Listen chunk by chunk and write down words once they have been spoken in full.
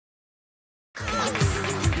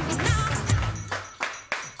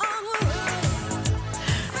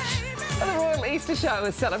Easter Show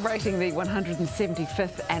is celebrating the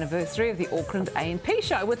 175th anniversary of the Auckland A&P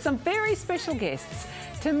Show with some very special guests.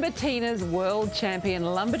 Timbertina's world champion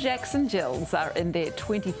Lumberjacks and Jills are in their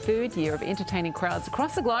 23rd year of entertaining crowds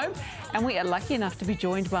across the globe, and we are lucky enough to be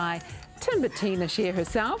joined by Timbertina Share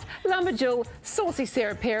herself, Lumberjill Saucy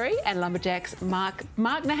Sarah Perry, and Lumberjacks Mark,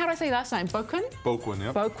 now how do I say your last name? Boquin? Boquin,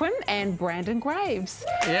 yeah. Boquin and Brandon Graves.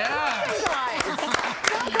 Yeah.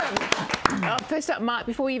 Welcome. First up, Mark,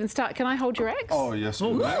 before we even start, can I hold your axe? Oh, yes.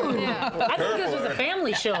 Yeah. I think this was a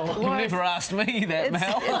family show. You never asked me that,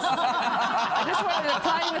 Mel. I just wanted to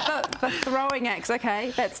play with the throwing axe.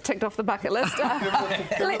 Okay, that's ticked off the bucket list. Give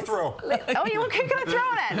it a throw. Who can I throw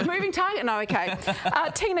it at? Moving target? No, okay.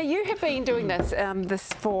 Tina, you have been doing this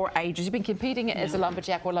for ages. You've been competing as a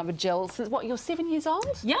lumberjack or lumberjill since, what, you're 7 years old?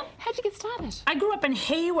 Yep. How'd you get started? I grew up in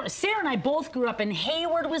Hayward. Sarah and I both grew up in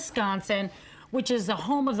Hayward, Wisconsin, which is the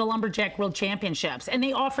home of the Lumberjack World Championships. And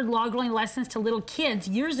they offered log rolling lessons to little kids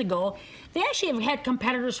years ago. They actually have had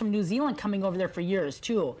competitors from New Zealand coming over there for years,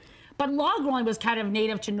 too. But log rolling was kind of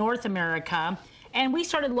native to North America. And we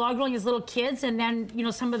started log rolling as little kids, and then, you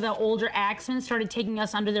know, some of the older axemen started taking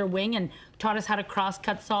us under their wing and taught us how to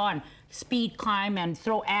cross-cut saw and speed climb and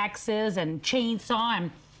throw axes and chainsaw. And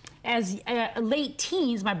as late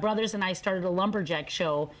teens, my brothers and I started a lumberjack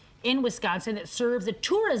show in Wisconsin that served the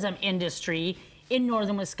tourism industry in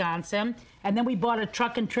northern Wisconsin. And then we bought a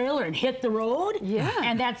truck and trailer and hit the road. Yeah.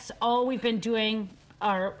 And that's all we've been doing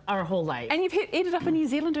our whole life. And you've ended up in New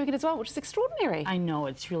Zealand doing it as well, which is extraordinary. I know,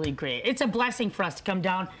 it's really great. It's a blessing for us to come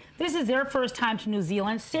down. This is their first time to New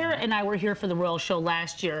Zealand. Sarah and I were here for the Royal Show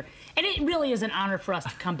last year, and it really is an honor for us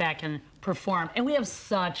to come back and perform. And we have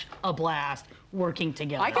such a blast working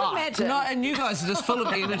together. I can imagine. No, and you guys are just full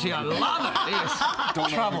of energy. I love it. Yes.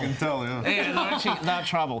 Don't know if you can tell, yeah. Yeah, no, actually, no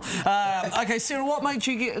trouble. Okay, Sarah, what made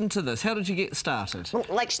you get into this? How did you get started? Well,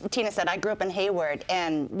 like Tina said, I grew up in Hayward,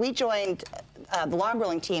 and we joined the log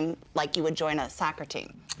rolling team like you would join a soccer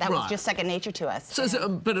team. That was just second nature to us. So is it a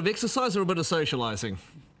bit of exercise or a bit of socialising?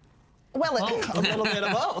 Well, a little bit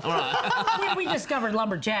of both. When we discovered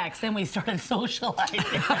lumberjacks, then we started socializing.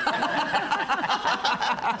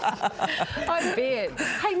 I bet.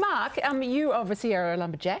 Hey, Mark, you obviously are a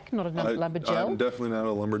lumberjack, not a lumberjill. I'm definitely not a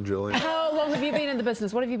lumberjill. How long have you been in the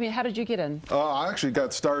business? What have you been? How did you get in? I actually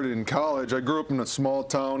got started in college. I grew up in a small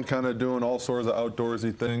town, kind of doing all sorts of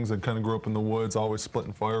outdoorsy things. I kind of grew up in the woods, always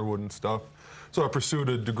splitting firewood and stuff. So I pursued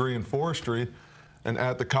a degree in forestry. And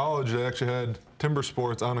at the college, they actually had timber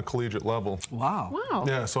sports on a collegiate level. Wow. Wow.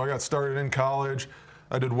 Yeah, so I got started in college.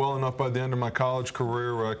 I did well enough by the end of my college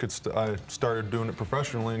career where I started doing it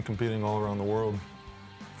professionally and competing all around the world.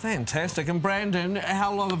 Fantastic. And Brandon,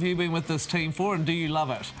 how long have you been with this team for, and do you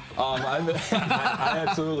love it? I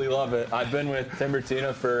absolutely love it. I've been with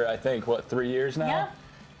Timbertina for, I think, what, 3 years now? Yeah.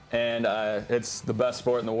 And it's the best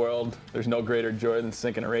sport in the world. There's no greater joy than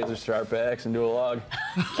sinking a razor-sharp axe into a log.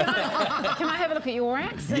 Can I have a look at your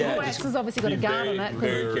axe? Yeah, Your axe has obviously got a guard on it.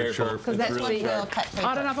 Very careful. Because that's really the. sharp.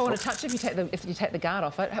 I don't know if I want to touch it if you take the guard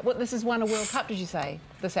off it. What, this has won a World Cup, did you say?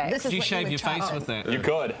 This axe. Did you shave your face with that? You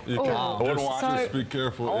could. You can. I wouldn't want to. Just be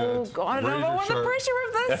careful. Oh, yeah, God, I don't want the pressure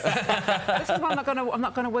of this. This is one I'm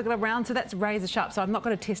not going to wiggle around, so that's razor sharp, so I'm not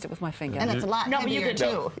going to test it with my finger. And it's a lot heavier,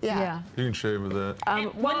 too. Yeah. You can shave with that.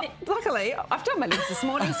 Well, luckily, I've done my legs this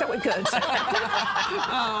morning, so we're good.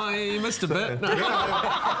 Oh, you missed a bit. That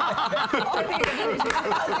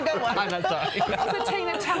was a good one. I know, sorry. So,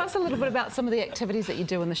 Tina, tell us a little bit about some of the activities that you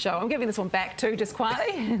do in the show. I'm giving this one back too, just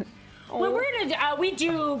quietly. Well, we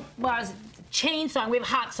do chainsaw. We have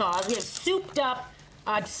hot saws. We have souped up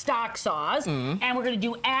stock saws. And we're going to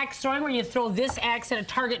do axe throwing, where you throw this axe at a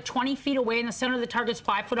target 20 feet away, and the center of the target's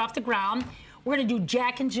 5 foot off the ground. We're going to do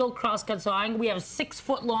Jack and Jill crosscut sawing. We have 6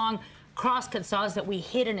 foot long crosscut saws that we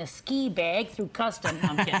hid in a ski bag through custom. No,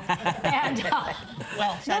 I'm kidding. And,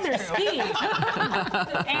 well, they're skis.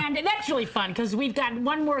 And that's really fun, because we've got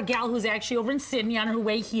one more gal who's actually over in Sydney on her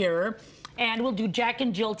way here. And we'll do Jack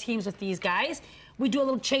and Jill teams with these guys. We do a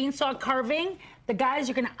little chainsaw carving. The guys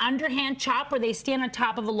are going to underhand chop, where they stand on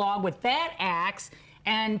top of a log with that axe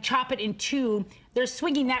and chop it in two. They're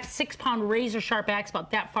swinging that 6-pound razor-sharp axe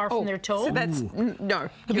about that far from their toe. So that's no.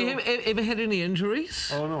 Have you ever had any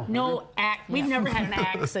injuries? Oh, no. No, we've never had an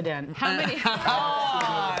accident. How many?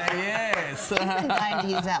 Oh, yes. You've been dying to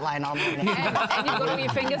use that line all morning. And you've got all your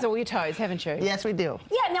fingers or your toes, haven't you? Yes, we do.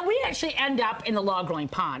 Yeah, and then we actually end up in the log rolling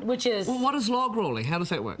pond, which is Well, what is log rolling? How does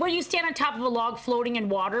that work? where you stand on top of a log floating in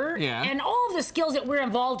water. Yeah. And all of the skills that we're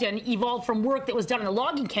involved in evolved from work that was done in the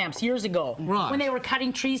logging camps years ago. Right. When they were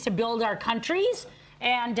cutting trees to build our countries.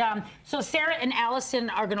 And so Sarah and Allison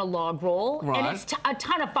are going to log roll, and it's a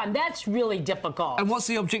ton of fun. That's really difficult. And what's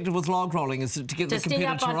the objective with log rolling? Is it to get the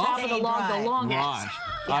computer to stay up on top of the log the longest. Right.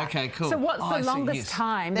 Yeah. Okay, cool. So what's the longest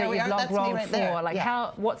time that you've log rolled for? There.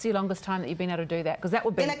 Like what's your longest time that you've been able to do that? Because that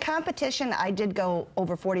would be... In a competition, I did go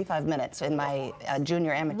over 45 minutes in my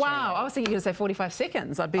junior amateur. Wow, I was thinking you were going to say 45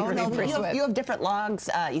 seconds. I'd be really impressed with. You have different logs.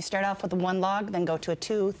 You start off with one log, then go to a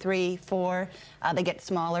 2, 3, 4. They get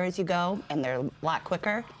smaller as you go, and they're a lot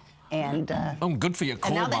quicker. And good for your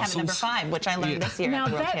core and now muscles. They have number 5, which I learned this year. Now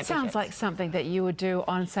at the World that sounds like something that you would do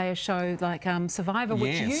on, say, a show like Survivor,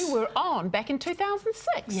 which you were on back in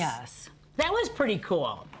 2006. Yes, that was pretty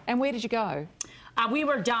cool. And where did you go? We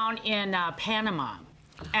were down in Panama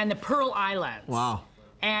and the Pearl Islands. Wow.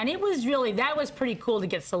 And it was really, that was pretty cool to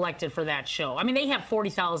get selected for that show. I mean, they have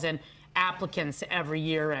 40,000 applicants every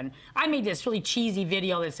year, and I made this really cheesy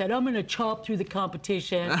video that said, I'm gonna chop through the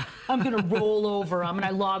competition, I'm gonna roll over them, and I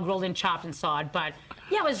log rolled and chopped and sawed. But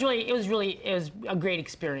yeah, it was a great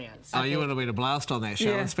experience. Oh, you would have been a blast on that show.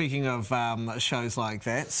 Yeah. And speaking of shows like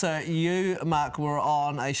that, so you, Mark, were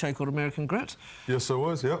on a show called American Grit. Yes, I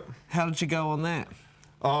was. Yep. How did you go on that?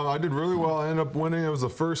 I did really well. I ended up winning. It was the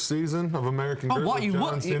first season of American Grit with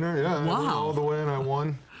John Cena. Yeah, I went all the way and I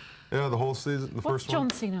won. Yeah, the whole season, the first one. What's John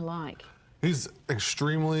Cena like? He's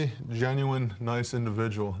extremely genuine, nice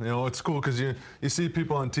individual. You know, it's cool because you see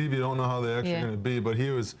people on TV, you don't know how they actually going to be, but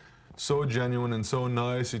he was so genuine and so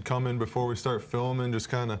nice. He'd come in before we start filming, just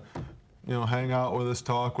kind of, you know, hang out with us,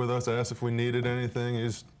 talk with us, ask if we needed anything.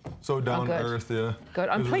 He's so down to earth, yeah. Good.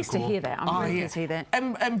 I'm pleased to hear that. I'm really pleased to hear that.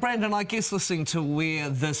 And Brandon, I guess listening to where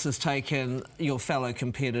this has taken your fellow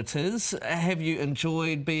competitors, have you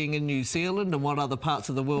enjoyed being in New Zealand, and what other parts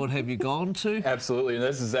of the world have you gone to? Absolutely.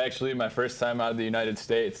 This is actually my first time out of the United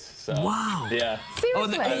States. So, wow. Yeah. Seriously? All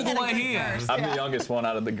the way here? I'm the youngest one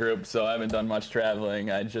out of the group, so I haven't done much traveling.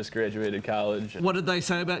 I just graduated college. What did they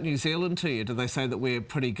say about New Zealand to you? Did they say that we're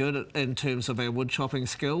pretty good in terms of our wood chopping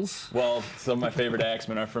skills? Well, some of my favorite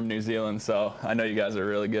axemen are from New Zealand, so I know you guys are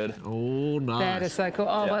really good. Oh, nice. That is so cool.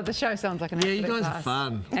 Oh, well, the show sounds like an absolute you guys class. are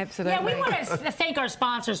fun. Absolutely. Yeah, we want to thank our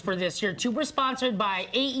sponsors for this year, too. We're sponsored by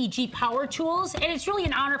AEG Power Tools, and it's really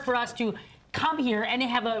an honor for us to come here and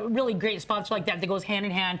have a really great sponsor like that goes hand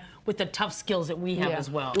in hand with the tough skills that we have as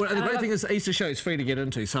well. Well, and the great thing is Easter show is free to get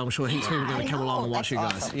into, so I'm sure heaps of people are going to come along and watch you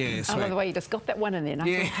guys. Awesome. Yeah, sweet. I love the way you just got that one in there.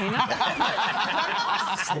 Nice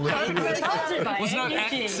Sponsored by was no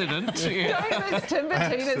AEG. accident. Don't miss Tim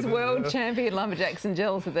Bettina's world champion Lumberjacks and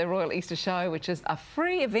Jills at their Royal Easter Show, which is a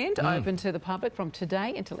free event open to the public from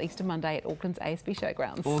today until Easter Monday at Auckland's ASB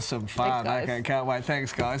Showgrounds. Awesome fun. Thanks, guys. Okay, can't wait.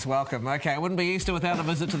 Thanks, guys. Welcome. Okay, it wouldn't be Easter without a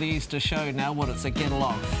visit to the Easter Show. Now, what it's a get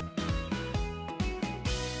along.